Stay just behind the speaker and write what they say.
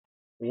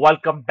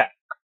Welcome back.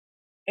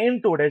 In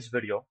today's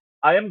video,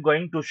 I am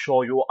going to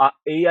show you a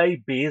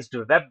AI-based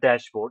web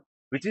dashboard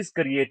which is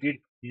created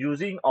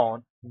using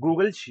on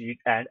Google Sheet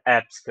and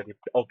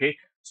Appscript. Okay,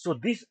 so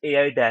this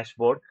AI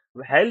dashboard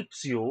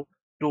helps you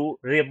to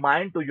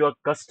remind to your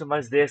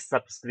customers their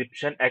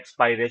subscription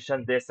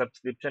expiration, their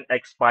subscription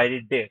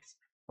expiry dates.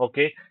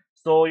 Okay,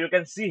 so you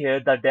can see here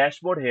the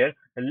dashboard here.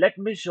 Let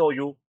me show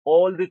you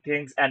all the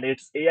things and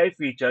its AI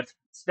features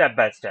step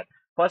by step.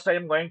 First, I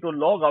am going to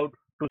log out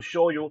to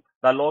show you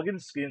the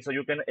login screen so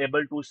you can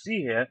able to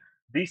see here.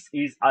 This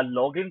is a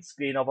login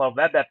screen of our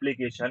web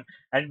application,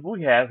 and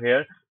we have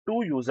here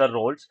two user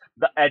roles,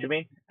 the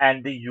admin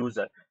and the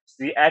user.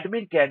 The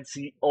admin can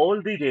see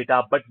all the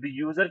data, but the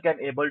user can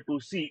able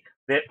to see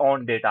their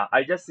own data.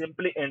 I just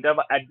simply enter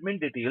my admin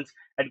details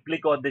and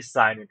click on this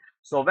sign in.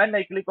 So when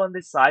I click on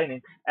this sign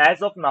in,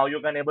 as of now you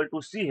can able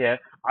to see here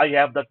I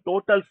have the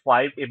total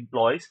 5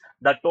 employees,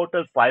 the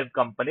total 5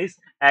 companies,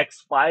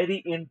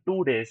 expiry in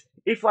 2 days.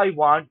 If I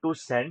want to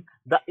send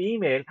the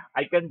email,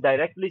 I can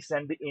directly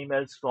send the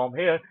emails from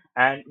here,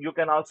 and you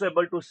can also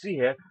able to see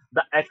here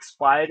the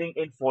expiring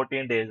in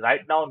 14 days.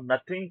 Right now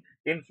nothing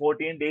in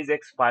 14 days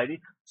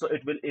expiry, so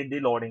it will in the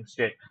loading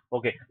state.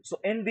 Okay, so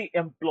in the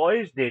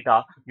employees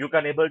data you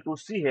can able to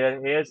see here,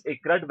 here's a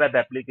CRUD web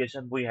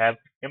application we have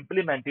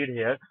implemented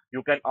here.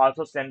 You can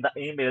also send the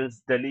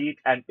emails, delete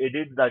and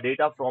edit the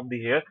data from the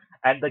here,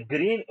 and the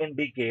green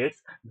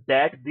indicates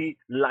that the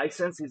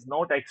license is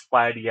not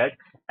expired yet,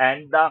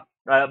 and the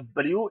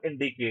blue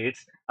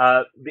indicates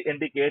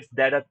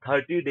that a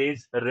 30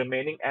 days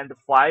remaining, and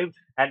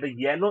the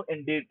yellow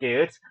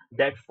indicates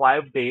that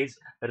 5 days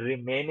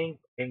remaining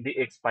in the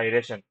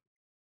expiration.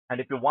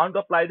 And if you want to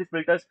apply the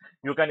filters,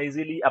 you can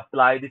easily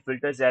apply the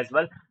filters as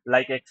well,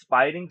 like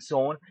expiring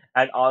zone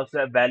and also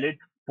a valid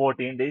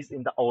 14 days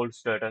in the old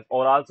status,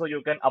 or also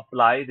you can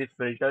apply the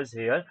filters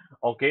here.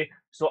 Okay,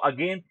 so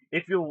again,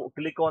 if you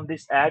click on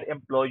this add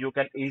employee, you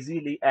can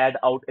easily add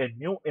out a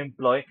new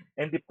employee.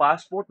 In the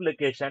passport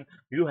location,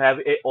 you have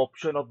a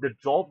option of the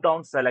drop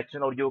down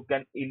selection, or you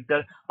can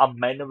enter a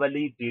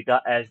manually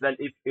data as well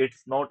if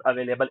it's not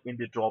available in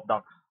the drop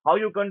down. How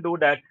you can do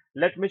that?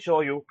 Let me show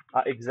you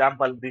an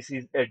example. This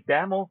is a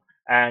demo,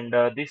 and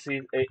this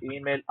is a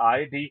email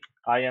ID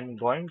I am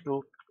going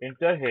to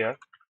enter here.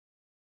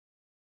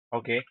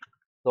 Okay,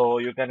 so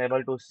you can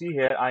able to see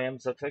here I am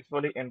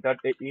successfully entered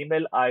a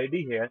email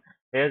ID here.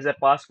 Here's a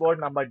passport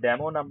number,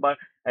 demo number,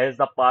 as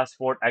the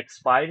passport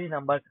expiry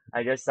number.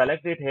 I just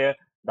select it here,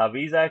 the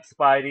visa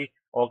expiry.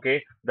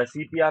 Okay, the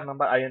CPR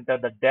number I enter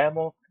the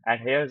demo,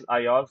 and here's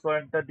I also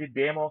enter the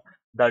demo.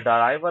 The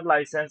driver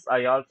license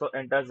I also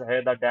enters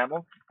here the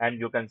demo, and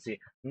you can see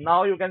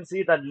now you can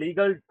see the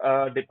legal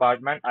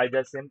department. I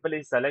just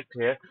simply select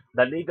here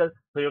the legal,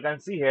 so you can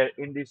see here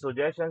in the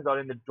suggestions or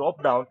in the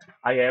drop down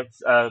I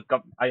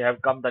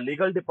have come the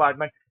legal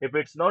department. If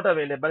it's not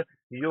available,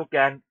 you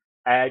can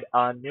add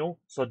a new.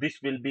 So this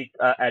will be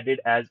added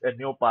as a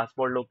new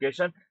passport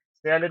location.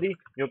 Salary,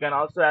 you can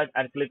also add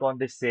and click on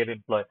this save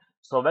employee.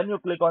 So when you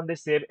click on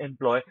this save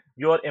employee,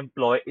 your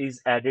employee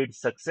is added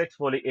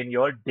successfully in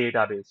your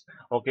database.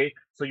 Okay,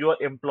 so your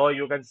employee,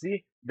 you can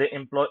see the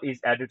employee is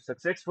added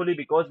successfully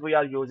because we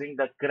are using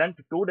the current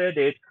 2-day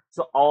date.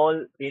 So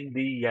all in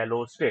the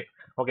yellow state.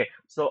 Okay,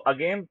 so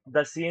again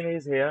the scene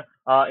is here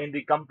in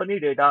the company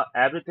data,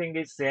 everything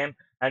is same.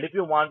 And if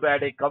you want to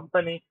add a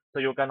company, so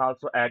you can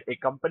also add a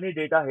company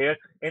data here.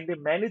 In the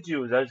manage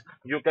users,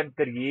 you can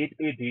create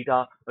a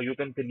data, or you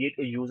can create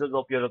a users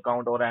of your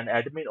account or an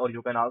admin, or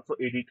you can also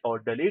edit or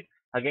delete.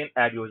 Again,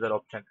 add user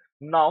option.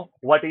 Now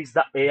what is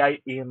the AI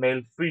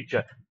email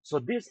feature? So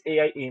this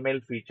AI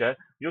email feature,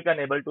 you can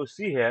able to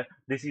see here,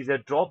 this is a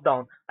drop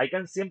down. I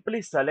can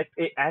simply select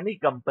any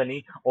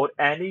company or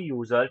any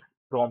user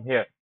from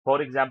here. For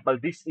example,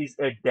 this is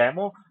a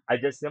demo. I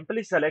just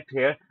simply select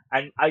here,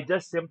 and I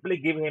just simply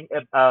give him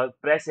a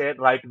press here,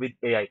 write with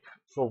AI.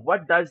 So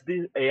what does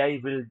the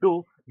AI will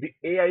do? The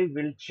AI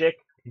will check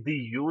the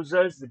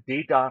user's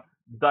data,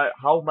 the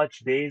how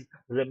much days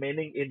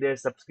remaining in their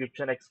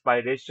subscription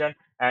expiration,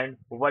 and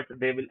what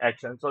they will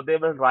action. So they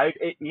will write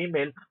a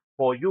email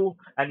for you,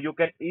 and you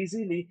can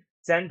easily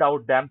send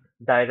out them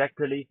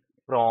directly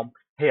from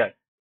here.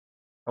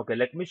 Okay,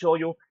 let me show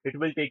you. It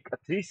will take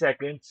 3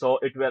 seconds. So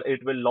it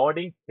will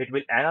loading, it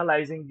will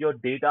analyzing your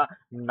data.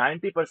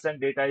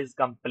 90% data is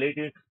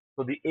completed.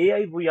 So the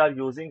AI we are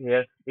using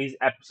here is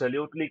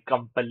absolutely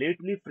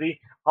completely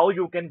free. How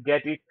you can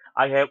get it?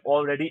 I have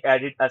already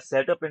added a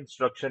setup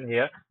instruction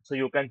here, so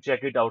you can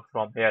check it out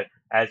from here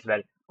as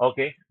well.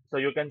 Okay, so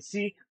you can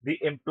see the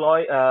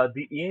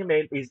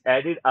email is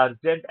added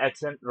urgent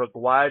action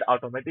required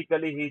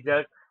automatically. He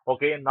just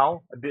okay,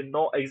 now the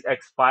no is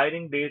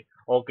expiring date.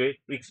 Okay,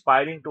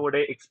 expiring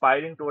today,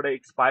 expiring today,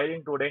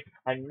 expiring today,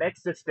 and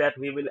next step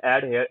he will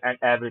add here and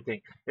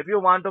everything. If you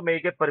want to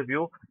make a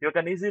preview, you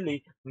can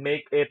easily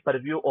make a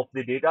preview of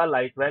the data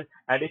like well.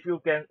 And if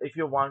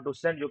you want to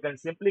send, you can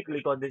simply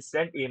click on this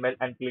send email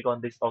and click on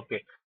this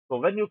okay. So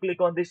when you click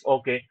on this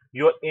OK,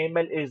 your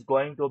email is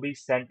going to be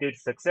sent it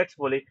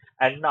successfully.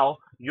 And now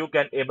you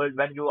can able,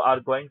 when you are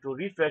going to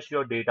refresh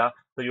your data,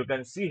 so you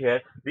can see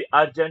here the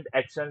urgent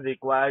action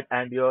required,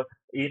 and your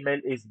email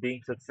is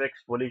being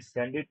successfully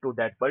sent it to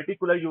that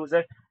particular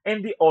user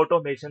in the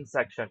automation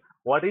section.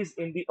 What is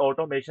in the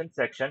automation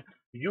section?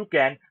 You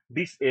can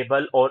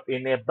disable or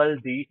enable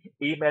the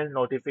email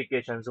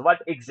notifications.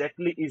 What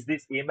exactly is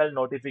this email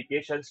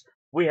notifications?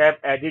 We have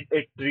added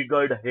a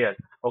triggered here.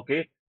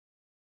 Okay,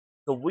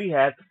 so we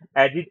have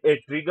added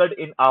a triggered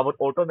in our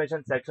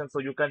automation section. So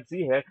you can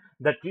see here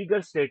the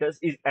trigger status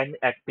is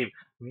inactive.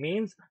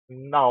 Means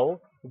now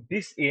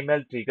this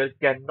email trigger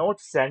cannot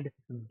send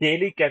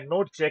daily,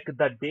 cannot check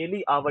the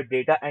daily our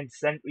data and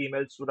send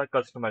emails to the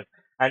customer.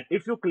 And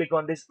if you click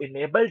on this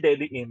enable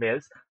daily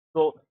emails,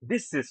 so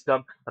this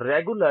system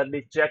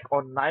regularly check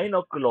on 9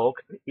 o'clock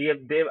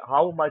if they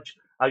how much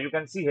you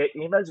can see here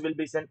emails will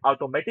be sent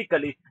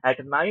automatically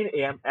at 9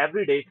 a.m.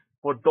 every day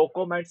for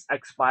documents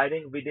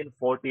expiring within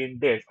 14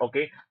 days.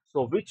 Okay,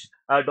 so which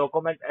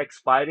document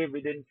expiry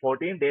within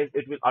 14 days,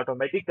 it will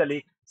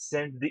automatically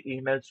send the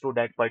emails to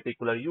that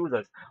particular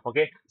users.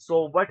 Okay,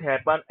 so what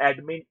happen,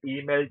 admin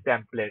email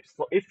templates.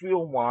 So if you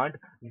want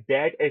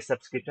that a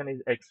subscription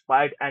is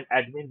expired, and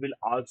admin will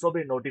also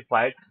be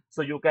notified,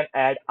 so you can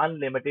add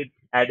unlimited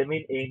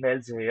admin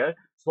emails here.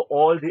 So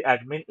all the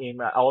admin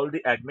email, all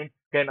the admin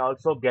can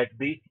also get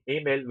the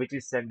email which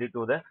is sent it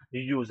to the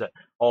user.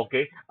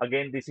 Okay,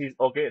 again this is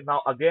okay.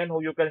 Now again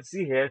how you can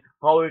see here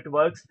how it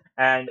works,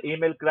 and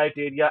email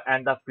criteria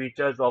and the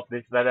features of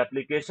this web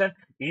application.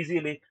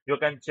 Easily you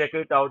can check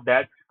it out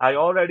that I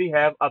already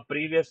have a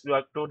previous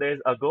work 2 days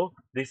ago.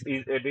 This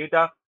is a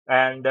data,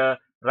 and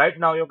right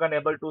now you can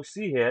able to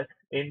see here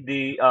in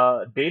the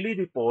daily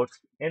reports.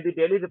 In the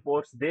daily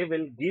reports they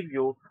will give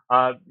you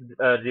a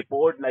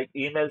report like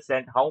email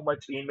sent, how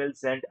much email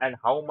sent, and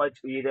how much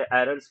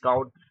errors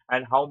count,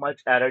 and how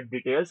much error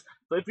details.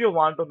 So if you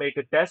want to make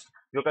a test,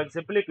 you can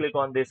simply click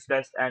on this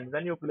test, and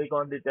when you click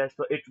on the test,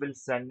 so it will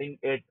sending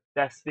a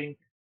testing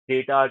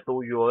data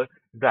to your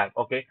drive.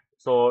 Okay,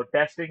 so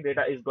testing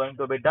data is going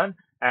to be done,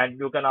 and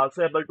you can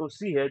also able to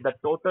see here the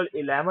total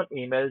 11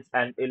 emails,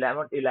 and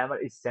 11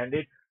 is sent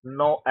it,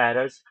 no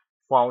errors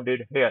found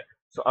it here.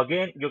 So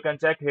again you can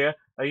check here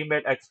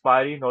email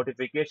expiry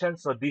notification.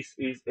 So this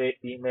is a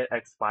email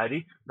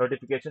expiry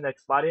notification,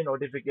 expiry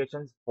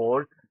notifications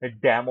for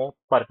demo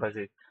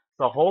purposes.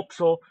 So hope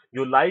so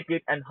you like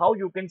it, and how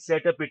you can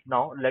set up it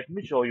now, let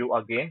me show you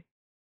again.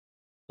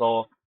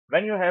 So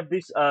when you have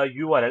this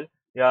URL,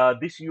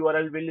 this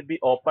URL will be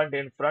opened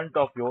in front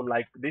of you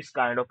like this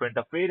kind of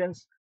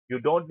interference. You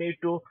don't need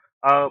to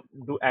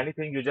do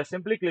anything. You just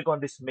simply click on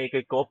this make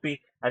a copy,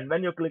 and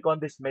when you click on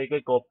this make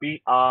a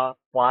copy, a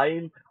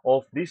file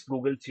of this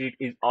Google Sheet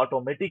is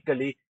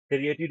automatically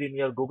created in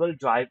your Google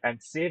Drive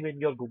and save in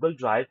your Google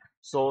Drive.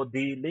 So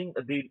the link,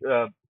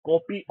 the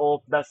copy of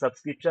the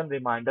subscription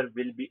reminder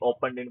will be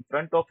opened in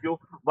front of you.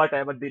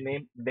 Whatever the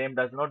name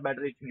does not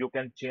matter. You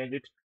can change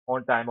it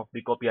on time of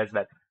the copy as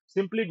well.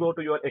 Simply go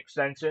to your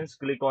extensions,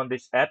 click on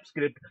this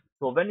Appscript.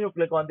 So when you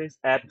click on this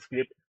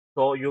Appscript,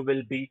 so you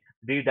will be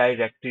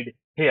redirected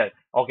here.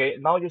 Okay,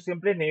 now you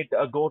simply need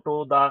to go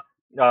to the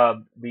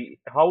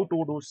how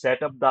to do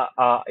set up the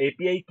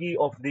API key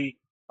of the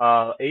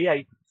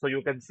AI. So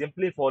you can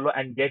simply follow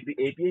and get the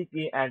API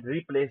key and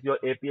replace your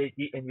API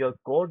key in your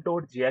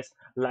code.js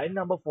line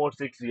number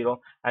 460,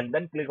 and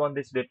then click on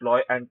this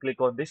deploy and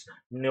click on this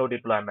new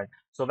deployment.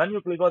 So when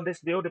you click on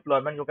this new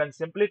deployment, you can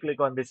simply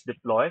click on this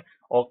deploy.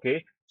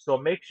 Okay, so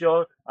make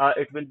sure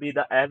it will be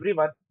the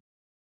everyone,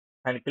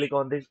 and click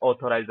on this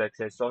authorize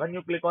access. So when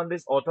you click on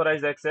this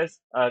authorize access,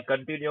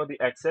 continue the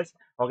access.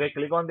 Okay,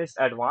 click on this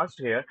advanced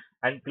here,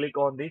 and click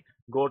on the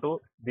go to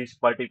this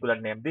particular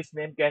name. This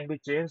name can be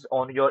changed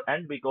on your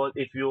end, because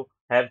if you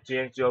have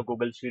changed your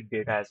Google Sheet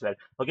data as well.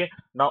 Okay,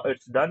 now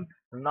it's done.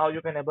 Now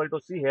you can able to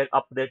see here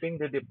updating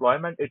the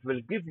deployment. It will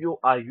give you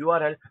a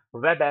URL,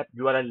 web app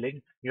URL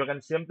link. You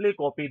can simply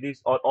copy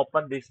this or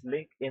open this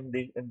link in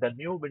the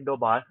new window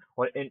bar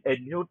or in a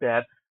new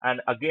tab, and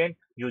again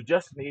you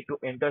just need to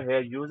enter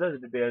here user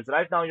details.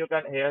 Right now you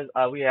can here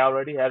we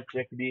already have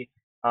checked the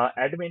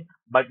admin,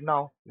 but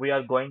now we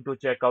are going to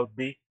check out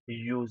the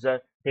user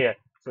here.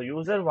 So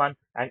user one,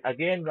 and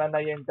again when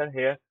I enter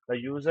here the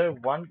user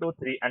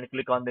 123 and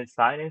click on this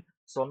sign in,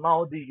 so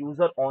now the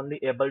user only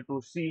able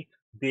to see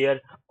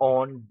their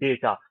own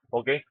data.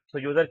 Okay, so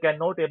user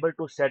cannot able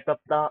to set up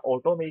the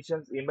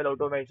automations, email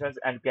automations,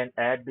 and can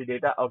add the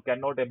data, or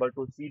cannot able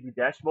to see the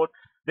dashboard.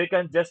 They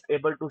can just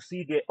able to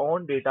see their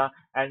own data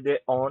and their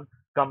own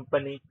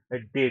company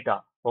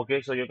data.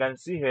 Okay, so you can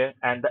see here,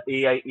 and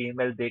the AI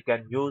email they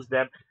can use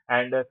them,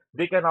 and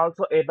they can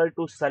also able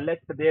to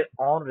select their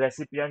own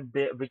recipient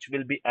which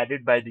will be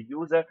added by the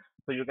user.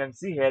 So you can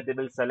see here they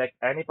will select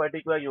any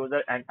particular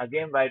user and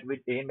again write with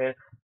email,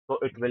 so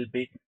it will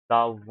be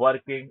the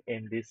working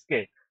in this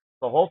case.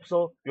 So hope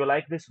so you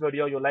like this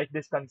video, you like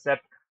this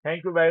concept.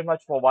 Thank you very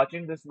much for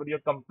watching this video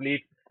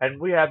complete, and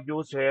we have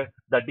used here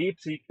the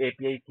DeepSeek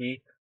API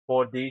key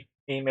for the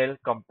email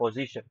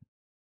composition.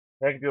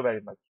 Thank you very much.